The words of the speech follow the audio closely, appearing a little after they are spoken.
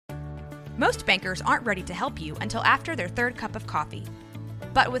Most bankers aren't ready to help you until after their third cup of coffee.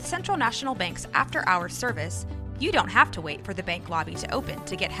 But with Central National Bank's after-hours service, you don't have to wait for the bank lobby to open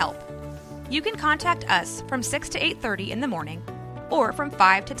to get help. You can contact us from 6 to 8:30 in the morning or from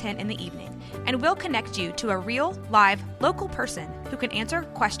 5 to 10 in the evening, and we'll connect you to a real, live, local person who can answer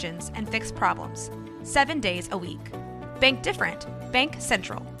questions and fix problems 7 days a week. Bank different. Bank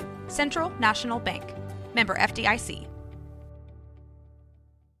Central. Central National Bank. Member FDIC.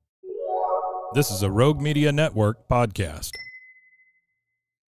 This is a Rogue Media Network podcast.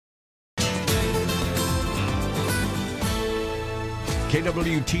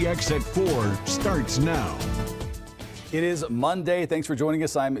 KWTX at 4 starts now. It is Monday. Thanks for joining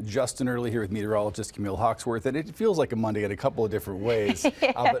us. I'm Justin Early here with meteorologist Camille Hawksworth, and it feels like a Monday in a couple of different ways.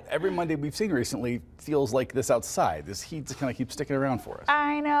 But every Monday we've seen recently feels like this outside. This heat kind of keeps sticking around for us.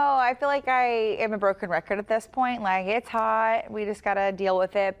 I know. I feel like I am a broken record at this point. Like, it's hot. We just got to deal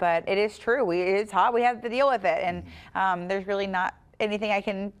with it. But it is true. It's hot. We have to deal with it. And there's really not anything I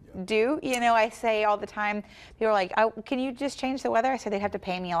can do. You know, I say all the time, people are like, oh, can you just change the weather? I said they'd have to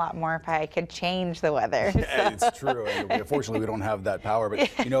pay me a lot more if I could change the weather. Yeah, it's true. And unfortunately, we don't have that power. But,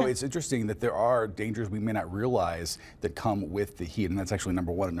 you know, it's interesting that there are dangers we may not realize that come with the heat. And that's actually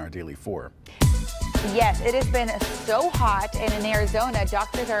number one in our Daily 4. Yes, it has been so hot. And in Arizona,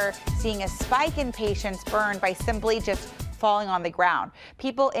 doctors are seeing a spike in patients burned by simply just falling on the ground.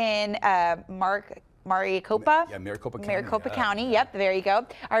 People in Maricopa County, yep, there you go,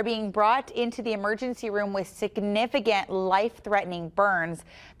 are being brought into the emergency room with significant life-threatening burns.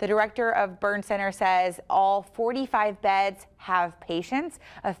 The director of Burn Center says all 45 beds have patients.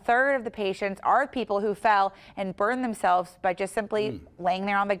 A third of the patients are people who fell and burned themselves by just simply laying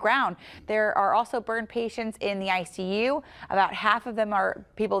there on the ground. There are also burn patients in the ICU. About half of them are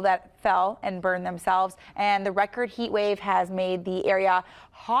people that fell and burned themselves. And the record heat wave has made the area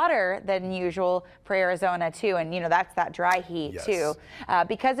hotter than usual for Arizona too. And you know, that's that dry heat too.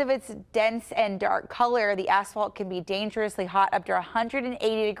 Because of its dense and dark color, the asphalt can be dangerously hot, up to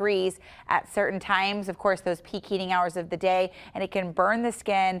 180 degrees at certain times. Of course, those peak heating hours of the day, and it can burn the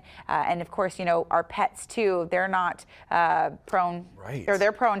skin. And of course, you know, our pets too, they're not prone, or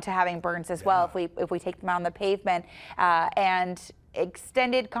they're prone to having burns as well if we take them on the pavement. And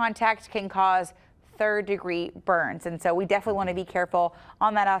extended contact can cause third-degree burns. And so we definitely want to be careful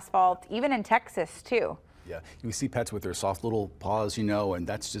on that asphalt, even in Texas too. Yeah, you see pets with their soft little paws, you know, and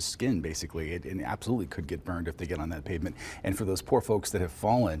that's just skin, basically. It absolutely could get burned if they get on that pavement. And for those poor folks that have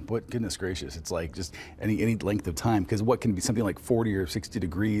fallen, but goodness gracious, it's like just any length of time, because what can be something like 40 or 60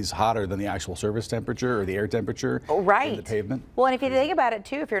 degrees hotter than the actual surface temperature or the air temperature in the pavement. Well, and if you think about it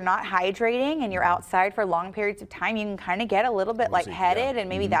too, if you're not hydrating and you're outside for long periods of time, you can kind of get a little bit lightheaded, and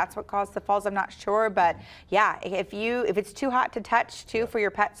maybe that's what caused the falls. I'm not sure, but yeah, if it's too hot to touch too for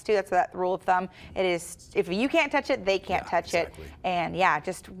your pets too, that's that rule of thumb. It is. If you can't touch it, they can't touch it. And yeah,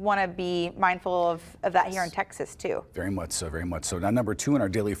 just want to be mindful of that here in Texas too. Very much so, very much so. Now, number 2 in our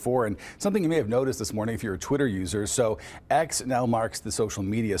Daily 4, and something you may have noticed this morning if you're a Twitter user. So X now marks the social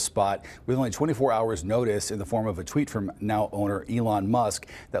media spot with only 24 hours notice in the form of a tweet from now owner Elon Musk.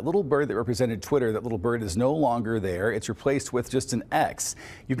 That little bird that represented Twitter, that little bird is no longer there. It's replaced with just an X.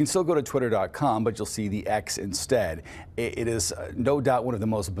 You can still go to twitter.com, but you'll see the X instead. It is no doubt one of the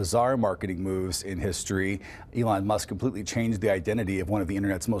most bizarre marketing moves in history. Elon Musk completely changed the identity of one of the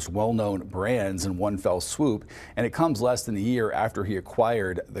internet's most well-known brands in one fell swoop, and it comes less than a year after he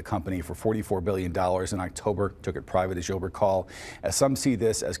acquired the company for $44 billion in October, took it private, as you'll recall. As some see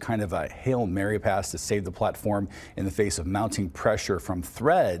this as kind of a Hail Mary pass to save the platform in the face of mounting pressure from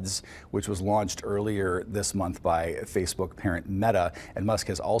Threads, which was launched earlier this month by Facebook parent Meta, and Musk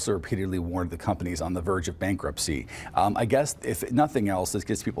has also repeatedly warned the company is on the verge of bankruptcy. I guess if nothing else, this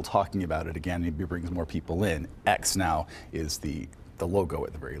gets people talking about it again, maybe brings more people in. X now is the logo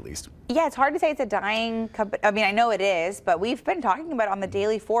at the very least. Yeah, it's hard to say it's a dying company. I mean, I know it is, but we've been talking about it on the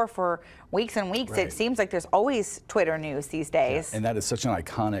Daily 4 for weeks and weeks. It seems like there's always Twitter news these days. Yeah, and that is such an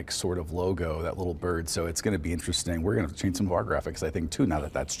iconic sort of logo, that little bird. So it's going to be interesting. We're going to change some of our graphics, I think, too, now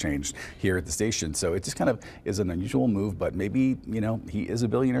that that's changed here at the station. So it just kind of is an unusual move, but maybe, you know, he is a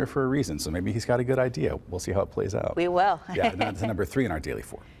billionaire for a reason. So maybe he's got a good idea. We'll see how it plays out. We will. Yeah, and that's number 3 in our Daily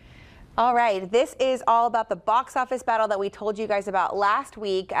 4. All right, this is all about the box office battle that we told you guys about last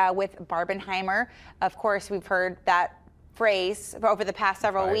week with Barbenheimer. Of course, we've heard that phrase over the past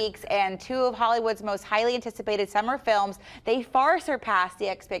several weeks, and 2 of Hollywood's most highly anticipated summer films, they far surpassed the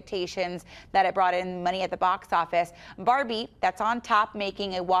expectations that it brought in money at the box office. Barbie, that's on top,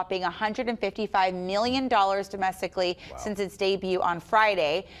 making a whopping $155 million domestically since its debut on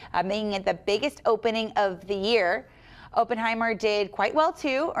Friday, making it the biggest opening of the year. Oppenheimer did quite well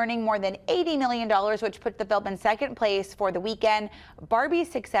too, earning more than $80 million, which put the film in second place for the weekend. Barbie's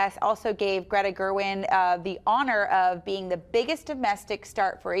success also gave Greta Gerwig the honor of being the biggest domestic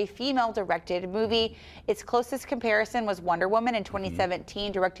start for a female-directed movie. Its closest comparison was Wonder Woman in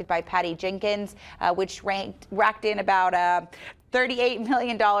 2017, directed by Patty Jenkins, which racked in about $38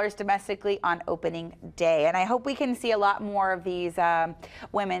 million domestically on opening day. And I hope we can see a lot more of these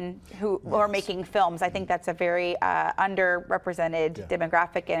women who are making films. I think that's a very underrepresented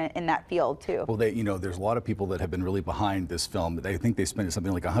demographic in that field too. Well, there's a lot of people that have been really behind this film. I think they spent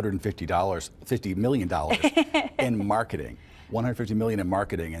something like $50 million in marketing. $150 million in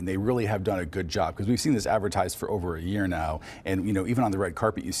marketing, and they really have done a good job, because we've seen this advertised for over a year now. And even on the red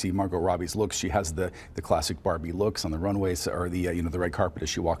carpet, you see Margot Robbie's looks. She has the classic Barbie looks on the runways, or the red carpet as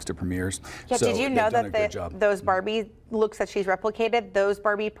she walks to premieres. Yeah, so did you know that those Barbie looks that she's replicated, those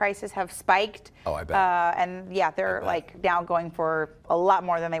Barbie prices have spiked? Oh, I bet. And yeah, they're like now going for a lot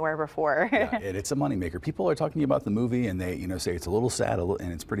more than they were before. Yeah, it's a moneymaker. People are talking about the movie, and they say it's a little sad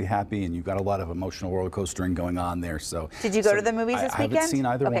and it's pretty happy, and you've got a lot of emotional roller coastering going on there. So did you go to the movies this weekend? I haven't seen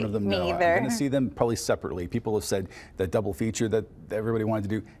either one of them. Me either. I'm going to see them probably separately. People have said that double feature that everybody wanted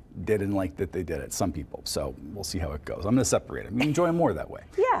to do, didn't like that they did it. Some people. So we'll see how it goes. I'm going to separate them. You enjoy them more that way.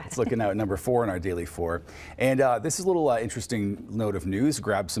 Yeah. It's looking out at number 4 in our Daily 4. And this is a little interesting note of news.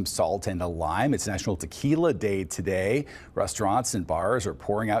 Grab some salt and a lime. It's National Tequila Day today. Restaurants and bars are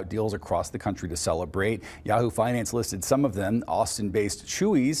pouring out deals across the country to celebrate. Yahoo Finance listed some of them. Austin-based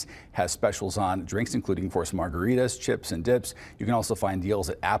Chuy's has specials on drinks, including, of course, margaritas, chips, and dips. You can also find deals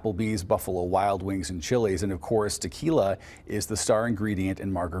at Applebee's, Buffalo Wild Wings, and Chili's. And of course, tequila is the star ingredient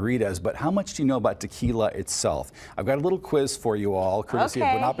in margaritas. But how much do you know about tequila itself? I've got a little quiz for you all, courtesy of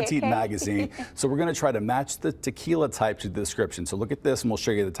Bon Appetit magazine. So we're going to try to match the tequila type to the description. So look at this, and we'll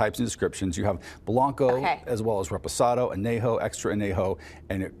show you the types and descriptions. You have Blanco, as well as Reposado, Añejo, Extra Añejo,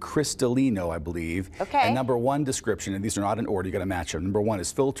 and Cristalino, I believe. And number 1 description, and these are not in order, you got to match them. Number 1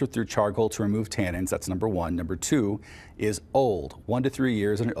 is filtered through charcoal to remove tannins. That's number 1. Number 2 is old, 1 to 3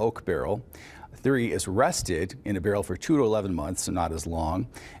 years in an oak barrel. 3 is rested in a barrel for 2 to 11 months, so not as long.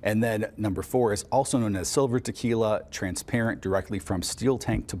 And then number 4 is also known as silver tequila, transparent, directly from steel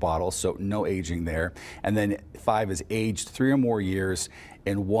tank to bottle, so no aging there. And then 5 is aged 3 or more years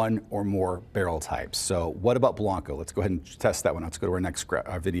in 1 or more barrel types. So what about Blanco? Let's go ahead and test that one. Let's go to our next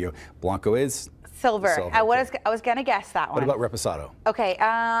video. Blanco is? Silver. I was going to guess that one. What about Reposado? Okay.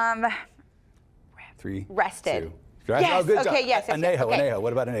 3, rested. 2. Yes. Oh, good job. Okay. Yes. Añejo. Okay. Añejo.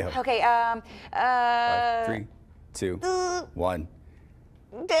 What about Añejo? Okay. 5, 3, 2, 1.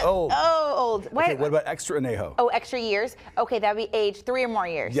 Old. Oh, old. Okay, what about Extra Añejo? Oh, extra years. Okay, that'd be aged 3 or more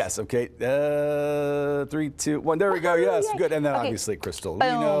years. Yes. Okay. 3, 2, 1. There we go. Yes. Good. And then obviously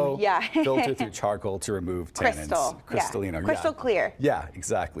Cristalino. Yeah. Filter through charcoal to remove tannins. Cristalino. Yeah. Crystal clear. Yeah.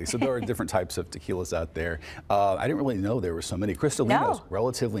 Exactly. So there are different types of tequilas out there. I didn't really know there were so many. Cristalino's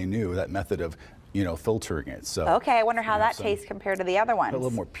relatively new. That method of filtering it. So okay, I wonder how that tastes compared to the other ones. A little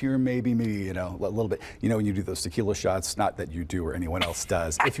more pure, maybe, a little bit. When you do those tequila shots, not that you do or anyone else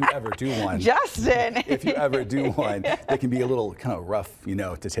does. If you ever do one, Justin. If you ever do one, they can be a little kind of rough,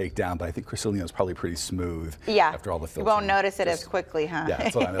 to take down. But I think Cristalino is probably pretty smooth. Yeah. After all the filtering. You won't notice it as quickly, huh? Yeah,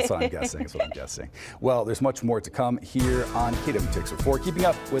 that's what I'm guessing. That's what I'm guessing. Well, there's much more to come here on KWTX4. Keeping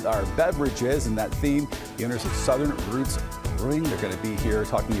up with our beverages and that theme, the owners of Southern Roots Brewing. They're going to be here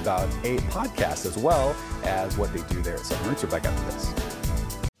talking about a podcast as well as what they do there at Southern Roots. We're back after this.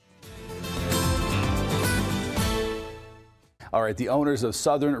 All right, the owners of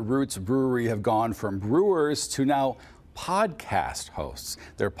Southern Roots Brewery have gone from brewers to now podcast hosts.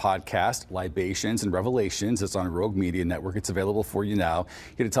 Their podcast, Libations and Revelations, it's on Rogue Media Network. It's available for you now.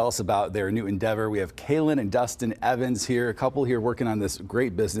 Here to tell us about their new endeavor, we have Kaylin and Dustin Evans here, a couple here working on this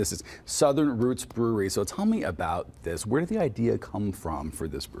great business. It's Southern Roots Brewery. So tell me about this. Where did the idea come from for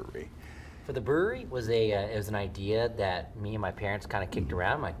this brewery? For the brewery, it was an idea that me and my parents kind of kicked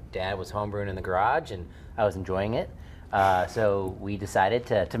around. My dad was homebrewing in the garage, and I was enjoying it. So we decided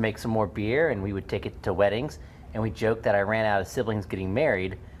to make some more beer, and we would take it to weddings. And we joked that I ran out of siblings getting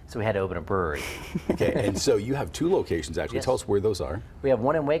married, so we had to open a brewery. Okay, and so you have 2 locations, actually. Yes. Tell us where those are. We have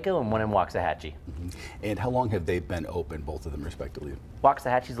one in Waco and one in Waxahachie. And how long have they been open, both of them, respectively?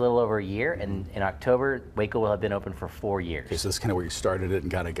 Waxahachie's a little over a year, and in October, Waco will have been open for 4 years. Okay, so that's kind of where you started it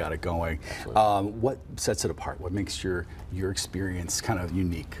and got it going. What sets it apart? What makes your experience kind of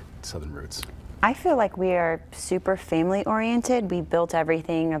unique, Southern Roots? I feel like we are super family oriented. We built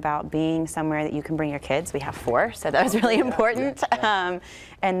everything about being somewhere that you can bring your kids. We have 4, so that was really important. And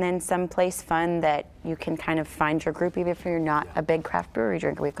then someplace fun that you can kind of find your group even if you're not a big craft brewery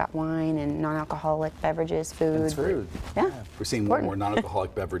drinker. We've got wine and non-alcoholic beverages, food. Yeah. We're seeing more and more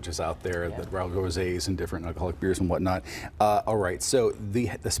non-alcoholic beverages out there, the rosés and different alcoholic beers and whatnot. All right, so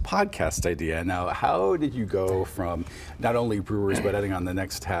this podcast idea, now how did you go from not only brewers but adding on the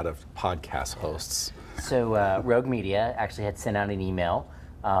next hat of podcast hosts? So Rogue Media actually had sent out an email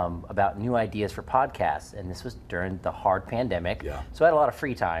about new ideas for podcasts, and this was during the hard pandemic. Yeah. So I had a lot of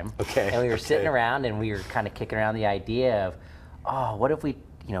free time. Okay. And we were sitting around and we were kind of kicking around the idea of, oh, what if we,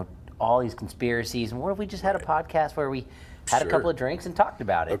 all these conspiracies, and what if we just had a podcast where we had a couple of drinks and talked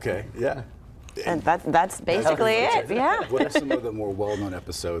about it? Okay, yeah. And that's basically it, yeah. What are some of the more well-known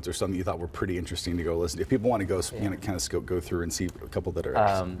episodes or some you thought were pretty interesting to go listen to? If people want to go, kind of go through and see a couple that are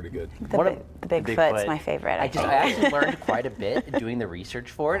actually pretty good. The Bigfoot's my favorite. I actually learned quite a bit doing the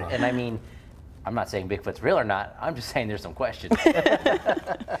research for it, and I mean, I'm not saying Bigfoot's real or not. I'm just saying there's some questions.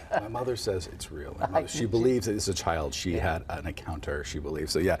 My mother says it's real. She believes that as a child she had an encounter. She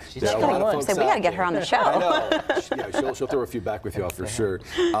believes so. Yeah, there are a lot of folks. So we got to get her on the show. I know. She'll throw a few back with you all for sure.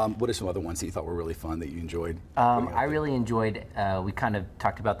 What are some other ones that you thought were really fun that you enjoyed? I really enjoyed. We kind of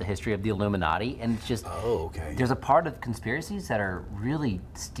talked about the history of the Illuminati, and it's just there's a part of conspiracies that are really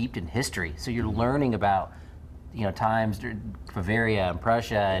steeped in history. So you're learning about times Bavaria and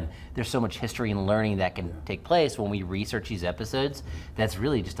Prussia, and there's so much history and learning that can take place when we research these episodes. That's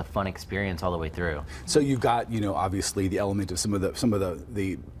really just a fun experience all the way through. So you've got, obviously the element of some of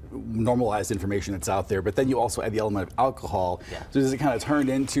the normalized information that's out there, but then you also add the element of alcohol. Yeah. So does it kind of turn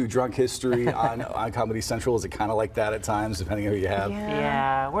into drunk history on Comedy Central? Is it kind of like that at times, depending on who you have?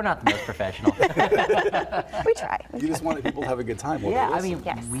 Yeah, we're not the most professional. We try. You just want people to have a good time.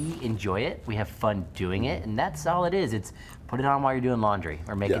 We enjoy it. We have fun doing it, and that's all it is. It's put it on while you're doing laundry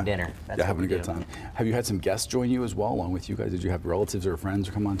or making dinner. That's having a good time. Have you had some guests join you as well, along with you guys? Did you have relatives or friends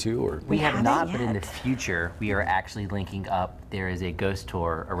come on too? Or we have not, but in the future, we are actually linking up. There is a ghost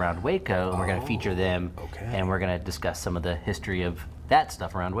tour around Waco, and we're going to feature them, and we're going to discuss some of the history of that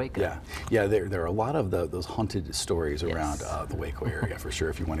stuff around Waco. Yeah. There are a lot of those haunted stories around the Waco area for sure.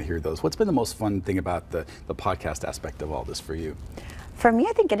 If you want to hear those, what's been the most fun thing about the podcast aspect of all this for you? For me,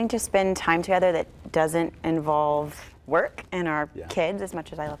 I think getting to spend time together that doesn't involve work and our kids, as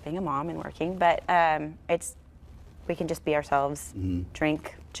much as I love being a mom and working, but we can just be ourselves,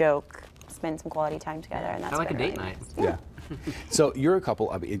 drink, joke, spend some quality time together, and that's like a date really night. Nice. Yeah. So you're a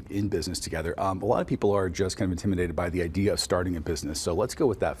couple in business together. A lot of people are just kind of intimidated by the idea of starting a business. So let's go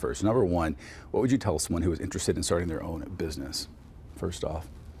with that first. Number one, what would you tell someone who is interested in starting their own business? First off,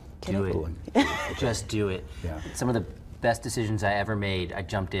 do it. Just do it. Yeah. Some of the best decisions I ever made, I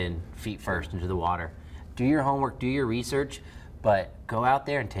jumped in feet first into the water. Do your homework, do your research, but go out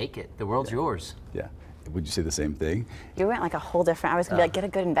there and take it. The world's yours. Yeah. Would you say the same thing? You went like a whole different, I was going to be like, get a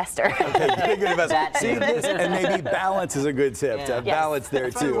good investor. Okay, get a good investor. See this, and maybe balance is a good tip. To have balance there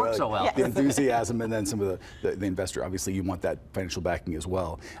That's too. Why it works so well. The enthusiasm and then some of the investor, obviously you want that financial backing as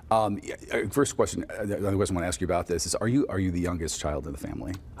well. First question, the other question I want to ask you about this is, are you the youngest child in the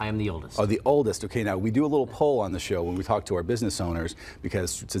family? I am the oldest. Oh, the oldest. Okay, now we do a little poll on the show when we talk to our business owners,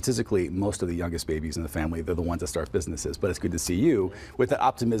 because statistically most of the youngest babies in the family, they're the ones that start businesses, but it's good to see you with that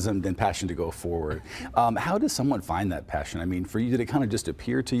optimism and passion to go forward. How does someone find that passion? I mean, for you, did it kind of just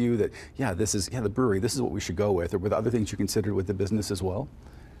appear to you that, the brewery, this is what we should go with, or were there other things you considered with the business as well?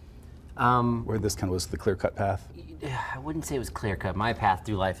 Where this kind of was the clear-cut path? I wouldn't say it was clear-cut. My path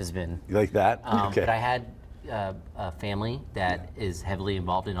through life has been... You like that? But I had a family that is heavily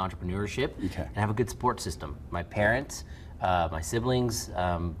involved in entrepreneurship and have a good support system. My parents, my siblings,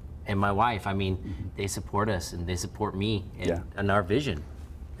 and my wife, I mean, they support us and they support me and our vision,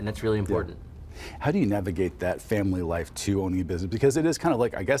 and that's really important. Yeah. How do you navigate that family life to owning a business? Because it is kind of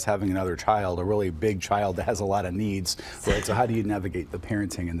like, I guess, having another child, a really big child that has a lot of needs, right? So how do you navigate the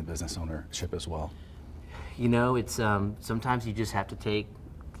parenting and the business ownership as well? It's sometimes you just have to take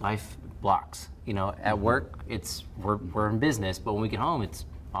life blocks. At work, we're in business, but when we get home, it's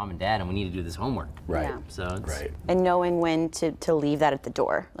mom and dad, and we need to do this homework. Right. Yeah. So it's, and knowing when to leave that at the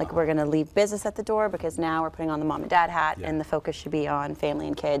door. Like we're going to leave business at the door because now we're putting on the mom and dad hat, and the focus should be on family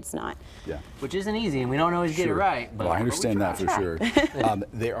and kids, not. Yeah. Which isn't easy, and we don't always get it right. But I understand that for sure.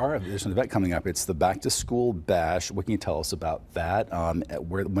 There's an event coming up. It's the Back to School Bash. What can you tell us about that?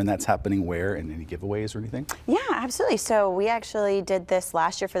 When that's happening, where, and any giveaways or anything? Yeah, absolutely. So we actually did this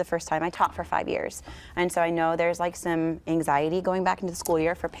last year for the first time. I taught for 5 years, and so I know there's like some anxiety going back into the school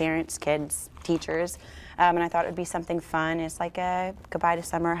year for parents, kids, teachers. and I thought it would be something fun. It's like a goodbye to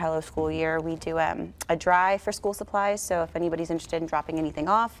summer, hello school year. We do a drive for school supplies, so if anybody's interested in dropping anything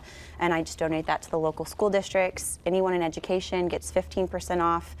off, and I just donate that to the local school districts. Anyone in education gets 15%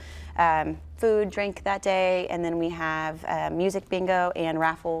 off food, drink that day, and then we have music bingo and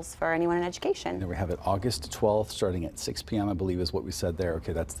raffles for anyone in education. And we have it August 12th, starting at 6 p.m., I believe is what we said there.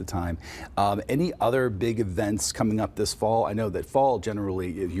 Okay, that's the time. Any other big events coming up this fall? I know that fall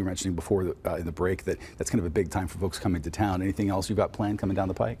generally, you were mentioning before in the break, that's kind of a big time for folks coming to town. Anything else you've got planned coming down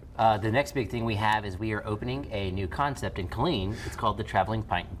the pike? The next big thing we have is we are opening a new concept in Killeen. It's called the Traveling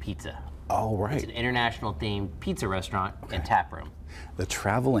Pint and Pizza. Oh, right. It's an international themed pizza restaurant and tap room. The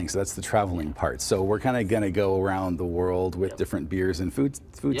traveling, so that's the traveling part. So we're kind of going to go around the world with different beers and food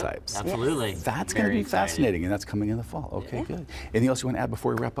types. Absolutely. That's going to be fascinating, and that's coming in the fall. Okay, good. Anything else you want to add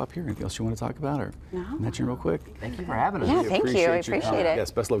before we wrap up here? Anything else you want to talk about or mention real quick? Thank you for having us. Yeah, thank you. I appreciate it.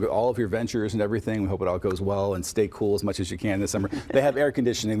 Yes, best of luck with all of your ventures and everything. We hope it all goes well, and stay cool as much as you can this summer. They have air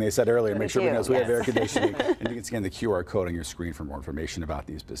conditioning, they said earlier. Make sure everyone knows we have air conditioning. And you can scan the QR code on your screen for more information about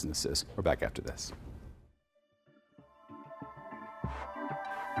these businesses. We're back after this.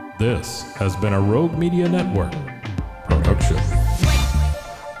 This has been a Rogue Media Network production.